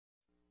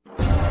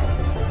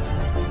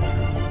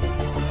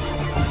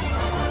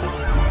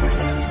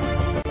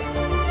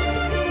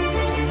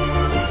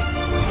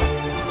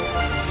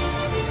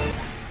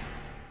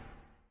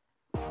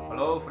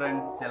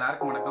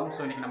எல்லாருக்கும் வணக்கம். ஸோ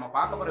இன்னைக்கு நம்ம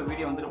பார்க்க போகிற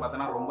வீடியோ வந்துட்டு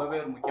பார்த்தோன்னா ரொம்பவே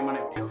ஒரு முக்கியமான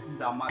வீடியோ.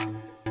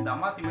 இந்த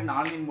அம்மா சிமெண்ட்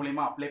ஆன்லைன்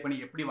மூலியமாக அப்ளை பண்ணி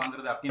எப்படி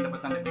வாங்குறது அப்படின்ற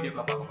பற்றி அந்த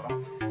வீடியோக்குள்ள பார்க்க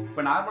போகிறோம்.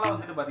 இப்போ நார்மலாக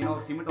வந்துட்டு பார்த்தீங்கன்னா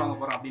ஒரு சிமெண்ட் வாங்க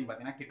போகிறோம் அப்படின்னு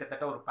பார்த்தீங்கன்னா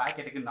கிட்டத்தட்ட ஒரு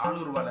பேக்கெட்டுக்கு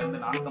 400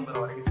 ரூபாயிலேருந்து 450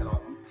 ரூபா வரைக்கும்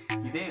செலவாகும்.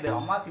 இது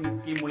அம்மா சிமெண்ட்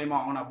ஸ்கீம் மூலியமாக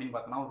வாங்கணும் அப்படின்னு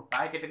பார்த்தோன்னா ஒரு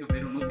பேக்கெட்டுக்கு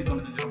வெறும்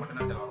 195 ரூபா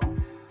மட்டும்தான் செலவாகும்.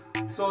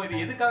 ஸோ இது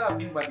எதுக்காக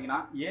அப்படின்னு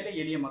பார்த்தீங்கன்னா ஏழை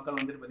எளிய மக்கள்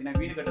வந்துட்டு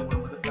பார்த்தீங்கன்னா வீடு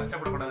கட்டப்படும்போது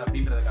கஷ்டப்படக்கூடாது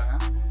அப்படின்றதுக்காக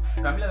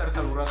தமிழக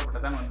அரசால்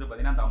உருவாக்கப்பட்டதான் வந்து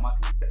பார்த்தீங்கன்னா அந்த அம்மா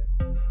சிமெண்ட்.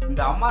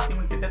 இந்த அம்மா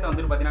சிமெண்ட் திட்டத்தை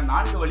வந்துட்டு பார்த்தீங்கன்னா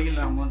 4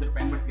 வழிகளில் நம்ம வந்துட்டு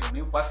பயன்படுத்திக்க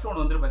முடியும். ஃபர்ஸ்ட்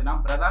ஒன்று வந்துட்டு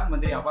பார்த்தீங்கன்னா பிரதான்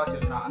மந்திரி ஆவாஸ்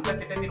யோஜனா, அந்த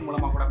திட்டத்தின்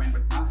மூலமாக கூட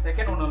பயன்படுத்திக்கலாம்.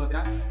 செகண்ட் ஒன்று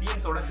பார்த்தீங்கன்னா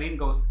சிஎம்ஸோட கிரீன்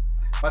ஹவுஸ்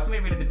பசுமை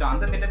வீடு திட்டம்,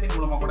 அந்த திட்டத்தின்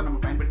மூலமாக கூட நம்ம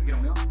பயன்படுத்திக்க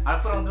முடியும்.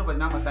 அப்புறம் வந்து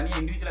பார்த்தீங்கன்னா நம்ம தனியாக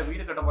இண்டிவிஜுவலாக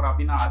வீடு கட்ட போகிறோம்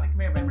அப்படின்னா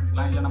அதுக்குமே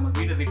பயன்படுத்திக்கலாம். இல்லை நம்ம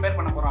வீடு ரிப்பேர்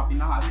பண்ண போகிறோம்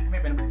அப்படின்னா அதுக்குமே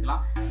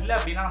பயன்படுத்திக்கலாம். இல்லை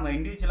அப்படின்னா நம்ம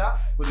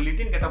இண்டிவிஜுவலாக ஒரு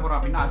லிட்டின் கட்ட போகிறோம்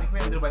அப்படின்னா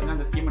அதுக்குமே வந்து பார்த்தீங்கன்னா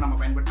இந்த ஸ்கீமை நம்ம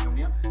பயன்படுத்திக்க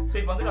முடியும். ஸோ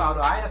இப்போ வந்து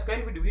ஒரு 1000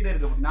 ஸ்கொயர் ஃபீட் வீடு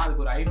இருக்குது அப்படின்னா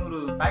அதுக்கு ஒரு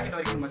 500 பேக்கெட்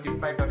வரைக்கும் நம்ம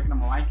சிமெண்ட் பேக்கெட் வரைக்கும்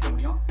நம்ம வாங்கிக்க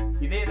முடியும்.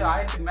 இதே இது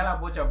 1000க்கு மேலே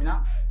போச்சு அப்படின்னா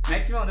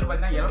மேக்ஸிமம் வந்து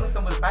பார்த்தீங்கன்னா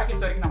 750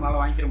 பேக்கெட்ஸ் வரைக்கும்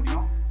நம்மளால வாங்கிக்க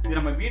முடியும். இது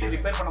நம்ம வீடு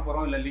ரிப்பேர் பண்ண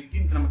போகிறோம் இல்லை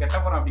லிட்டின் நம்ம கட்ட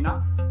போகிறோம் அப்படின்னா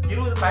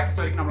 20 பேக்கெட்ஸ்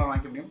வரைக்கும் நம்மளால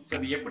வாங்கிக்க முடியும். ஸோ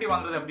அது எப்படி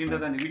வாங்குறது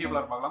அப்படின்றத அந்த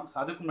வீடியோக்குள்ள பார்க்கலாம். ஸோ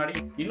அதுக்கு முன்னாடி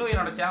இன்னும்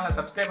என்னோட சேனலை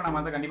சப்ஸ்கிரைப் பண்ணாம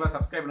இருந்தால் கண்டிப்பாக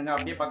சப்ஸ்கிரைப் பண்ணுங்க.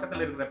 அப்படியே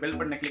பக்கத்தில் இருக்கிற பெல்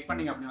பட்டனை கிளிக்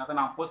பண்ணீங்க அப்படின்னா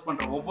தான் நான் போஸ்ட்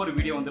பண்ணுற ஒவ்வொரு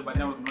வீடியோ வந்து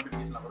பார்த்தீங்கன்னா உங்களுக்கு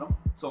நோட்டிஃபிகேஷன் வரும்.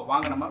 ஸோ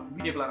வாங்க நம்ம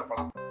வீடியோக்குள்ள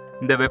போகலாம்.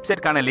 இந்த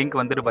வெப்சைட்கான லிங்க்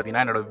வந்துட்டு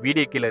பார்த்தீங்கன்னா என்னோட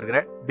வீடியோ கீழே இருக்கிற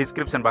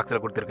டிஸ்கிரிப்ஷன்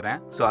பாக்ஸில் கொடுத்துருக்கேன்.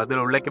 ஸோ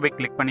அதில் உள்ளே போய்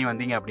கிளிக் பண்ணி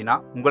வந்தீங்க அப்படின்னா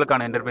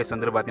உங்களுக்கான இன்டர்ஃபேஸ்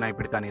வந்துட்டு பார்த்தீங்கன்னா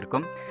இப்படி தான்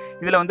இருக்கும்.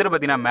 இதில் வந்துட்டு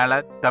பார்த்தீங்கன்னா மேலே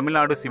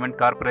தமிழ்நாடு சிமெண்ட்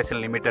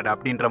கார்பரேஷன் லிமிடெட்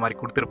அப்படின்ற மாதிரி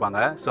கொடுத்துருப்பாங்க.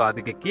 ஸோ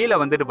அதுக்கு கீழே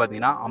வந்துட்டு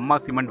பார்த்தீங்கன்னா அம்மா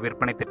சிமெண்ட்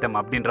விற்பனை திட்டம்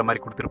அப்படின்ற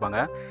மாதிரி கொடுத்துருப்பாங்க.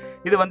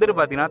 இது வந்துட்டு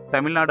பார்த்தீங்கன்னா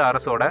தமிழ்நாடு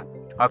அரசோட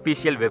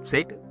அஃபிஷியல்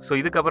வெப்சைட். ஸோ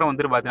இதுக்கப்புறம்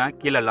வந்துட்டு பார்த்தீங்கன்னா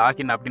கீழே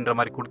லாகின் அப்படின்ற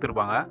மாதிரி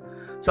கொடுத்துருப்பாங்க.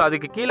 ஸோ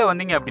அதுக்கு கீழே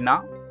வந்தீங்க அப்படின்னா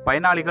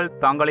பயனாளிகள்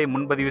தாங்களே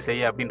முன்பதிவு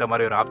செய்ய அப்படின்ற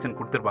மாதிரி ஒரு ஆப்ஷன்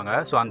கொடுத்துருப்பாங்க.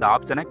 ஸோ அந்த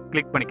ஆப்ஷனை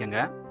கிளிக் பண்ணிக்கோங்க.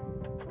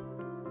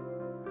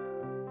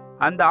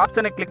 அந்த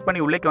ஆப்ஷனை கிளிக் பண்ணி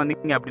உள்ளே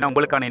வந்தீங்க அப்படின்னா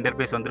உங்களுக்கான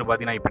இன்டர்ஃபேஸ் வந்துட்டு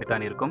பார்த்தீங்கன்னா இப்படி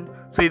தான் இருக்கும்.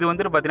 ஸோ இது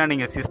வந்துட்டு பார்த்தீங்கன்னா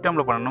நீங்கள்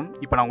சிஸ்டமில் பண்ணணும்.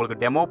 இப்போ நான் உங்களுக்கு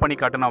டெமோ பண்ணி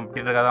காட்டணும்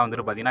அப்படின்றத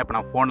வந்துட்டு பார்த்தீங்கன்னா இப்போ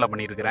நான் ஃபோனில்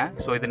பண்ணியிருக்கிறேன்.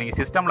 ஸோ இது நீங்கள்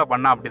சிஸ்டமில்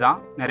பண்ணால் அப்படி தான்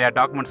நிறையா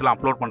டாக்குமெண்ட்ஸ்லாம்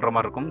அப்லோட் பண்ணுற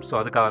மாதிரி இருக்கும். ஸோ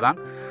அதுக்காக தான்.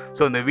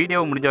 ஸோ இந்த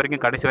வீடியோ முடிஞ்ச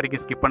வரைக்கும் கடைசி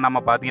வரைக்கும் ஸ்கிப்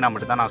பண்ணாமல் பார்த்தீங்கன்னா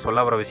மட்டும் தான் நான்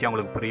சொல்ல வர விஷயம்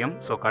உங்களுக்கு புரியும்.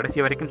 ஸோ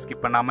கடைசி வரைக்கும்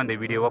ஸ்கிப் பண்ணாமல் இந்த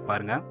வீடியோவை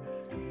பாருங்கள்.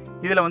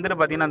 இதில் வந்துட்டு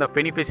பார்த்தீங்கன்னா அந்த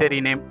பெனிஃபிஷரி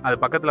நேம் அது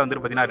பக்கத்தில்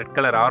வந்துட்டு பார்த்தீங்கன்னா ரெட்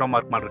கலர் ஆரோ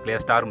மார்க் மாதிரி இருக்கு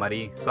இல்லையா, ஸ்டார் மாதிரி.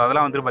 ஸோ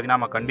அதெல்லாம் வந்துட்டு பார்த்தீங்கன்னா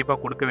நம்ம கண்டிப்பாக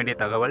கொடுக்க வேண்டிய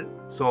தகவல்.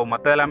 ஸோ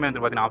மற்ற எல்லாமே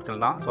வந்துட்டு பார்த்தீங்கன்னா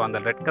ஆப்ஷன் தான். ஸோ அந்த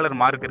ரெட் கலர்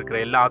மார்க் இருக்கிற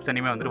எல்லா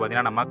ஆப்ஷனையுமே வந்துட்டு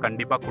பார்த்தீங்கன்னா நம்ம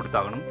கண்டிப்பாக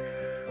கொடுத்தாகணும்.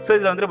 ஸோ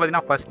இதில் வந்துட்டு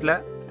பார்த்தீங்கன்னா ஃபஸ்ட்டில்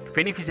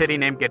பெனிஃபிஷரி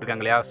நேம்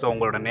கேட்டிருக்காங்க இல்லையா, ஸோ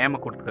உங்களோட நேமை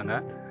கொடுத்துக்கோங்க.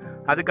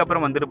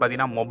 அதுக்கப்புறம் வந்துட்டு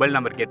பார்த்தீங்கன்னா மொபைல்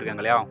நம்பர்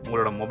கேட்டிருக்காங்க இல்லையா,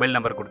 உங்களோட மொபைல்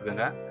நம்பர்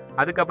கொடுத்துக்கோங்க.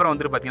 அதுக்கப்புறம்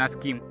வந்துட்டு பார்த்தீங்கன்னா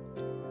ஸ்கீம்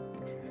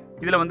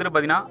இதில் வந்துட்டு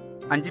பார்த்தீங்கன்னா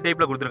 5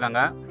 டைப்பில்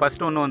கொடுத்துருக்காங்க.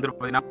 ஃபர்ஸ்ட் ஒன்று வந்துட்டு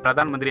பார்த்தீங்கன்னா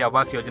பிரதான் மந்திரி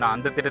ஆவாஸ் யோஜனா,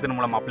 அந்த திட்டத்தின்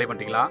மூலமாக அப்ளை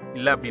பண்ணுறீங்களா,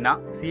 இல்லை அப்படின்னா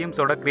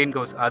சிஎம்ஸோட கிரீன்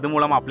ஹவுஸ் அது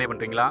மூலமாக அப்ளை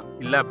பண்ணுறீங்களா,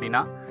 இல்லை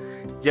அப்படின்னா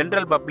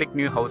ஜென்ரல் பப்ளிக்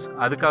நியூ ஹவுஸ்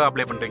அதுக்காக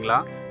அப்ளை பண்ணுறீங்களா,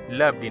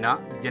 இல்லை அப்படின்னா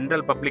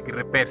ஜென்ரல் பப்ளிக்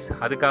ரிப்பேர்ஸ்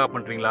அதுக்காக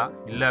பண்ணுறீங்களா,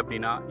 இல்லை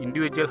அப்படின்னா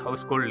இண்டிவிஜுவல்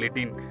ஹவுஸ் ஹோல்ட்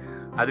லிட்டின்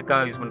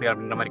அதுக்காக யூஸ் பண்ணுறீங்க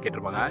அப்படின்ற மாதிரி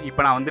கேட்டிருப்பாங்க.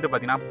 இப்போ நான் வந்துட்டு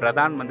பார்த்தீங்கன்னா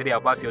பிரதான் மந்திரி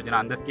ஆவாஸ்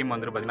யோஜனா அந்த ஸ்கீம்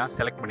வந்துட்டு பார்த்தீங்கன்னா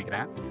செலக்ட்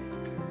பண்ணிக்கிறேன்.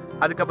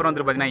 அதுக்கப்புறம்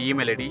வந்துட்டு பார்த்தீங்கன்னா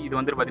இமெயில் ஐடி இது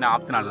வந்துட்டு பார்த்தீங்கன்னா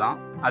ஆப்ஷனல் தான்.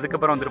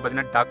 அதுக்கப்புறம் வந்துட்டு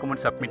பார்த்தீங்கன்னா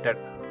டாக்குமெண்ட்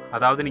சப்மிட்டட்,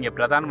 அதாவது நீங்கள்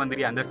பிரதான்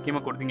மந்திரி அந்த ஸ்கீமை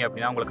கொடுத்தீங்க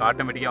அப்படின்னா உங்களுக்கு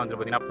ஆட்டோமேட்டிக்காக வந்துட்டு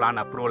பார்த்தீங்கன்னா பிளான்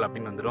அப்ரூவல்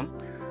அப்படின்னு வந்துடும்.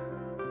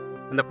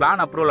 அந்த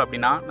பிளான் அப்ரூவல்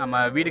அப்படின்னா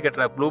நம்ம வீடு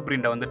கட்டுற ப்ளூ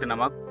பிரிண்ட்டை வந்துட்டு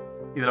நம்ம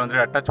இதில்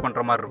வந்துட்டு அட்டாச்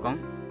பண்ணுற மாதிரி இருக்கும்.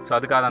 ஸோ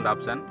அதுக்காக தான் அந்த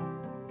ஆப்ஷன்.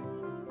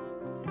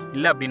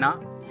 இல்லை அப்படின்னா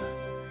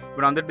இப்போ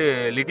நான் வந்துட்டு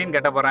லிட்டின்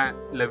கட்ட போகிறேன்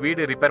இல்லை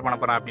வீடு ரிப்பேர் பண்ண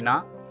போகிறேன் அப்படின்னா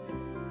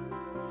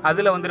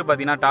அதில் வந்துட்டு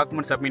பார்த்தீங்கன்னா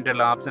டாக்குமெண்ட்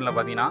சப்மிட்டட் ஆப்ஷனில்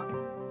பார்த்தீங்கன்னா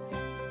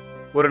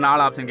ஒரு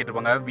 4 ஆப்ஷன்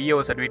கேட்டிருப்பாங்க. விஓ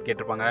சர்டிஃபிகேட்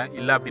கேட்டிருப்பாங்க,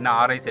 இல்லை அப்படின்னா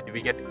ஆர்ஐ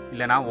சர்டிஃபிகேட்,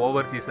 இல்லைனா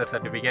ஓவர்சீசர்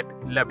சர்டிஃபிகேட்,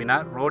 இல்லை அப்படின்னா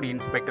ரோடு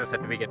இன்ஸ்பெக்டர்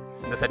சர்டிஃபிகேட்.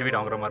 இந்த சர்டிஃபிகேட்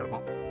வாங்குற மாதிரி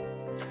இருக்கும்.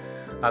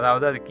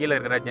 அதாவது அது கீழே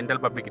இருக்கிற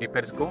general public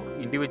ரிப்பேர்ஸ்க்கும்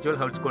individual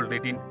house hold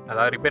லிட்டின்,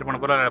 அதாவது ரிப்பேர் பண்ண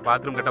போகிறோம்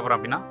பாத்ரூம் கட்ட போகிறோம்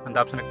அப்படின்னா அந்த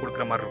ஆப்ஷனுக்கு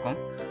கொடுக்குற மாதிரி இருக்கும்.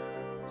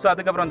 ஸோ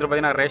அதுக்கப்புறம் வந்துட்டு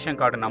பார்த்தீங்கன்னா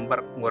ரேஷன் கார்டு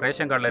நம்பர், உங்கள்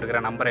ரேஷன் கார்டில்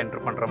இருக்கிற நம்பரை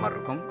என்ட்ரு பண்ணுற மாதிரி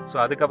இருக்கும். ஸோ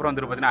அதுக்கப்புறம்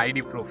வந்துட்டு பார்த்தீங்கன்னா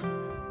ஐடி ப்ரூஃப்,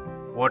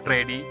 ஓட்டர்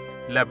ஐடி,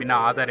 இல்லை அப்படின்னா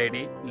ஆதார்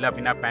ஐடி, இல்லை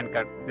அப்படின்னா பேன்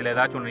கார்டு, இதில்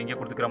ஏதாச்சும் ஒன்று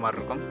நீங்கள் கொடுத்துக்கிற மாதிரி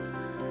இருக்கும்.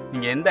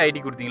 நீங்கள் எந்த ஐடி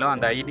கொடுத்தீங்களோ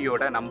அந்த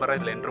ஐடியோட நம்பரை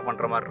இதில் என்ட்ரு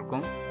பண்ணுற மாதிரி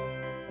இருக்கும்.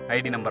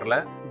 ஐடி நம்பரில்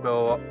இப்போ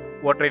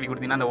ஓட்டர் ஐடி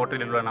கொடுத்தீங்கன்னா அந்த ஓட்டர்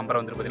ஐடியில் உள்ள நம்பரை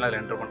வந்துட்டு பார்த்தீங்கன்னா அதில்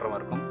என்ட்ரு பண்ணுற மாதிரி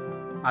இருக்கும்.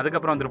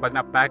 அதுக்கப்புறம் வந்துட்டு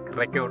பார்த்தீங்கன்னா பேக்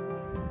ரெக்யூர்ட்,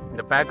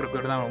 இந்த பேக்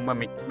ரெக்யூர்ட் தான் ரொம்ப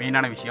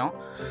மெயினான விஷயம்.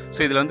 ஸோ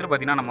இதில் வந்துட்டு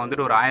பார்த்தீங்கன்னா நம்ம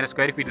வந்துட்டு ஒரு 1000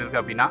 ஸ்கொயர் ஃபீட்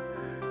இருக்குது அப்படின்னா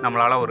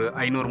நம்மளால் ஒரு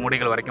 500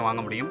 மூடைகள் வரைக்கும்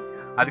வாங்க முடியும்.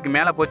 அதுக்கு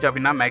மேலே போச்சு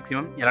அப்படின்னா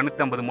மேக்ஸிமம்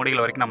 750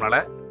 மூடைகள் வரைக்கும் நம்மளால்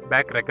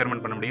பேக்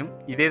ரெக்யர்மெண்ட் பண்ண முடியும்.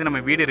 இதே இது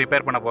நம்ம வீடு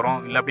ரிப்பேர் பண்ண போகிறோம்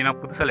இல்லை அப்படின்னா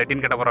புதுசாக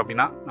லெட்டின் கட்ட போகிறோம்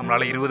அப்படின்னா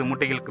நம்மளால் 20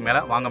 மூட்டைகளுக்கு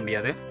மேலே வாங்க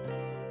முடியாது.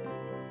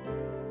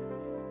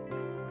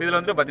 இதில்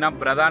வந்துட்டு பார்த்தீங்கன்னா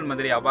பிரதான்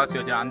மந்திரி ஆவாஸ்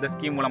யோஜனா அந்த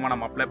ஸ்கீம் மூலமாக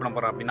நம்ம அப்ளை பண்ண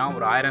போகிறோம் அப்படின்னா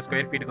ஒரு 1000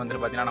 ஸ்கொயர் ஃபீட்டுக்கு வந்துட்டு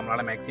பார்த்தீங்கன்னா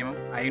நம்மளால் மேக்ஸிமம்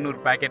 500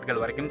 பேக்கெட்டுகள்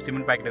வரைக்கும்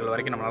சிமெண்ட் பேக்கெட்டுகள்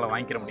வரைக்கும் நம்மளால்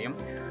வாங்கிக்க முடியும்.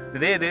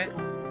 இதே இது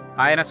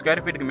 1000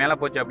 ஸ்கொயர் ஃபீட்டுக்கு மேலே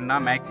போச்சு அப்படின்னா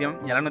மேக்ஸிமம்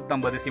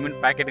 750 சிமெண்ட்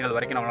பேக்கெட்டுகள்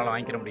வரைக்கும் நம்மளால்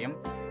வாங்கிக்க முடியும்.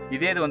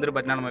 இதே இது வந்துட்டு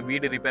பார்த்தீங்கன்னா நம்ம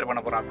வீடு ரிப்பேர் பண்ண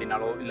போகிறோம்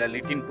அப்படின்னாலோ இல்லை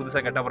லிட்டின்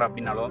புதுசாக கட்ட போகிறோம்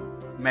அப்படின்னாலோ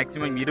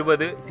மேக்ஸிமம்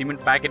 20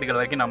 சிமெண்ட் பேக்கெட்டுகள்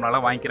வரைக்கும்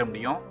நம்மளால் வாங்கிக்க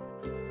முடியும்.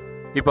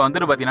 இப்போ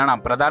வந்துட்டு பார்த்தீங்கன்னா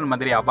நான் பிரதான்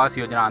மந்திரி ஆவாஸ்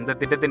யோஜனா அந்த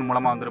திட்டத்தின்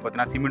மூலமாக வந்துட்டு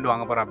பார்த்தீங்கன்னா சிமெண்ட்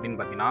வாங்க போகிறேன் அப்படின்னு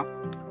பார்த்தீங்கன்னா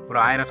ஒரு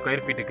 1000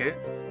 ஸ்கொயர் ஃபீட்டுக்கு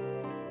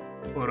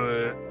ஒரு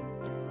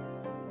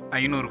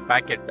 500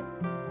 பேக்கெட்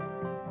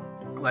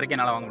வரைக்கும்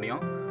என்னால் வாங்க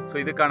முடியும். ஸோ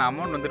இதுக்கான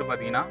அமௌண்ட் வந்துட்டு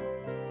பார்த்தீங்கன்னா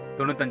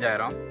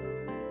 95,000.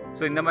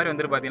 ஸோ இந்த மாதிரி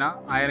வந்துட்டு பார்த்தீங்கன்னா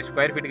 1000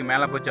 ஸ்கொயர் ஃபீட்டுக்கு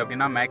மேலே போச்சு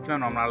அப்படின்னா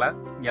மேக்ஸிமம் நம்மளால்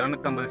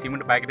 750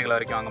 சிமெண்ட் பேக்கெட்டுகள்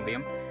வரைக்கும் வாங்க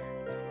முடியும்.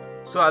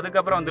 ஸோ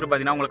அதுக்கப்புறம் வந்துட்டு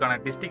பார்த்தீங்கன்னா உங்களுக்கான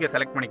டிஸ்ட்ரிக்டை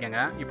செலக்ட்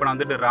பண்ணிக்கோங்க. இப்போ நான்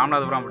வந்துட்டு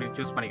ராமநாதபுரம் அப்படின்னு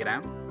சூஸ்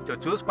பண்ணிக்கிறேன். ஸோ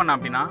சூஸ் பண்ண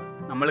அப்படின்னா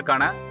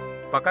நம்மளுக்கான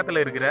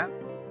பக்கத்தில் இருக்கிற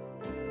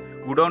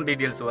குடோன்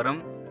டீட்டெயில்ஸ்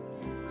வரும்.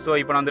 ஸோ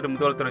இப்போ நான் வந்துட்டு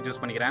முதல்வரை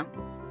சூஸ் பண்ணிக்கிறேன்.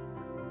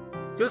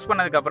 சூஸ்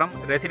பண்ணதுக்கப்புறம்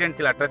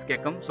ரெசிடென்சியல் அட்ரஸ்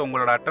கேட்கும். ஸோ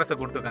உங்களோட அட்ரஸை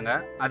கொடுத்துக்கோங்க.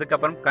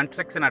 அதுக்கப்புறம்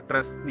கன்ஸ்ட்ரக்ஷன்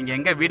அட்ரஸ், நீங்கள்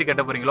எங்கே வீடு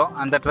கட்ட போகிறீங்களோ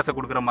அந்த அட்ரஸை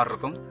கொடுக்குற மாதிரி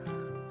இருக்கும்.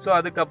 ஸோ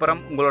அதுக்கப்புறம்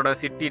உங்களோட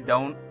சிட்டி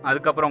டவுன்,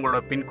 அதுக்கப்புறம் உங்களோட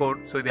பின்கோட்.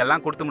 ஸோ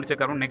இதெல்லாம் கொடுத்து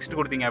முடிச்சக்கப்புறம் நெக்ஸ்ட்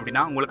கொடுத்தீங்க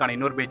அப்படின்னா உங்களுக்கான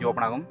இன்னொரு பேஜ்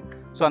ஓப்பன் ஆகும்.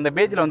 ஸோ அந்த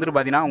பேஜில் வந்துட்டு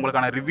பார்த்தீங்கன்னா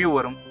உங்களுக்கான ரிவ்யூ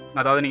வரும்.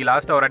 அதாவது நீங்கள்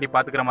லாஸ்ட்டாக ஒரு வாட்டி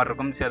பார்த்துக்கிற மாதிரி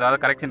இருக்கும். ஸோ ஏதாவது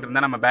கரெக்ஷன்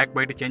இருந்தால் நம்ம பேக்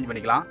போய்ட்டு சேஞ்ச்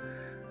பண்ணிக்கலாம்.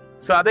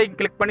 ஸோ அதை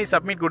கிளிக் பண்ணி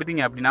சப்மிட்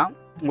கொடுத்தீங்க அப்படின்னா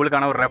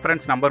உங்களுக்கான ஒரு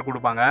ரெஃபரன்ஸ் நம்பர்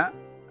கொடுப்பாங்க.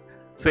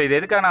 ஸோ இது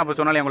எதுக்காக நான் இப்போ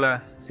சொன்னாலே உங்களை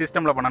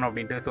சிஸ்டமில் பண்ணணும்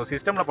அப்படின்ட்டு. ஸோ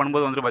சிஸ்டமில்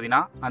பண்ணும்போது வந்துட்டு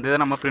பார்த்தீங்கன்னா அந்த இதை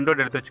நம்ம பிரிண்ட்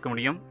அவுட் எடுத்து வச்சுக்க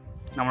முடியும்.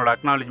 நம்மளோட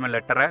அக்னாலஜ்மெண்ட்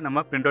லெட்டரை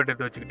நம்ம பிரிண்ட் அவுட்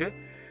எடுத்து வச்சுக்கிட்டு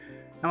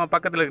நம்ம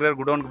பக்கத்தில் இருக்கிற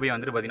குடோனுக்கு போய்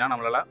வந்துட்டு பார்த்தீங்கன்னா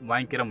நம்மளால்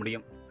வாங்கிக்கிற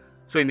முடியும்.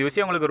 ஸோ இந்த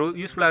விஷயம் உங்களுக்கு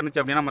யூஸ்ஃபுல்லாக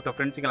இருந்துச்சு அப்படின்னா மற்ற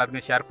ஃப்ரெண்ட்ஸுங்க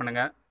எல்லாத்துக்கும் ஷேர்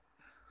பண்ணுங்கள்.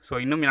 ஸோ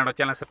இன்னும் என்னோட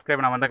சேனல் சப்ஸ்கிரைப்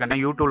பண்ண வந்தால்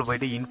கண்டிப்பாக யூடியூப்ல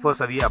போய்ட்டு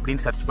இன்ஃபோசதி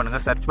அப்படின்னு சர்ச்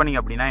பண்ணுங்கள். சர்ச் பண்ணிங்க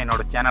அப்படின்னா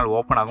என்னோட சேனல்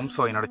ஓப்பன் ஆகும்.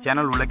 ஸோ என்னோட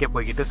சேனல் உள்ளே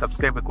போய்கிட்டு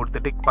சப்ஸ்கிரைப்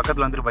கொடுத்துட்டு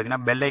பக்கத்தில் வந்துட்டு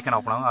பார்த்தீங்கன்னா பெல் ஐக்கன்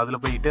ஓப்பன் ஆகும்.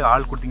 அதில் போய்ட்டு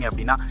ஆல் கொடுத்தீங்க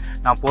அப்படின்னா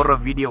நான் போடுற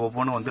வீடியோ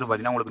ஒவ்வொன்றும் வந்துட்டு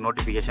பார்த்தீங்கன்னா உங்களுக்கு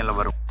நோட்டிஃபிகேஷனில்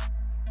வரும்.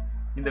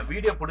 இந்த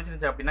வீடியோ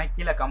பிடிச்சிருந்துச்சு அப்படின்னா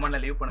கீழே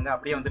கமெண்ட்டில் லீவ் பண்ணுங்கள்.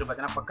 அப்படியே வந்துட்டு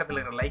பார்த்தீங்கன்னா பக்கத்தில்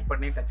இருக்கிற லைக்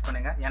பண்ணி டச்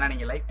பண்ணுங்கள். ஏன்னா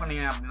நீங்கள் லைக்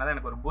பண்ணீங்க அப்படின்னா தான்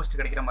எனக்கு ஒரு பூஸ்ட்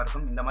கிடைக்கிற மாதிரி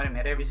இருக்கும். இந்த மாதிரி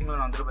நிறைய விஷயங்கள்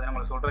நான் வந்துட்டு பார்த்தீங்கன்னா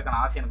உங்களுக்கு சொல்கிறதுக்கான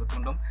ஆசை எனக்கு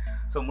தூண்டும்.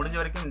 ஸோ முடிஞ்ச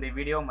வரைக்கும் இந்த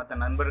வீடியோ மற்ற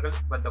நண்பர்கள்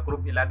மற்ற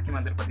குரூப் எல்லாத்துக்குமே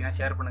வந்துட்டு பார்த்தீங்கன்னா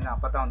ஷேர் பண்ணுங்கள்.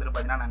 அப்போ தான் வந்துட்டு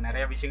பார்த்தீங்கன்னா நான்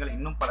நிறைய விஷயங்கள்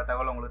இன்னும் பல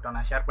தகவல் உங்கள்கிட்ட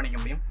நான் ஷேர் பண்ணிக்க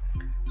முடியும்.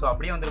 ஸோ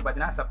அப்படியே வந்துட்டு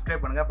பார்த்தீங்கன்னா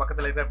சப்ஸ்கிரைப் பண்ணுங்கள்.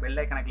 பக்கத்தில் இருக்கிற பெல்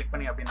ஐக்கனை கிளிக்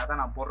பண்ணி அப்படின்னா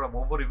தான் நான் போடுற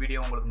ஒவ்வொரு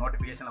வீடியோ உங்களுக்கு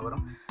நோட்டிஃபிகேஷனில்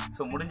வரும்.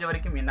 ஸோ முடிஞ்ச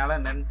வரைக்கும் என்னால்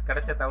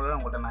கிடைச்ச தகவலை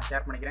உங்கள்கிட்ட நான்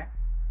ஷேர் பண்ணிக்கிறேன்.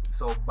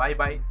 So bye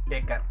bye,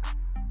 take care.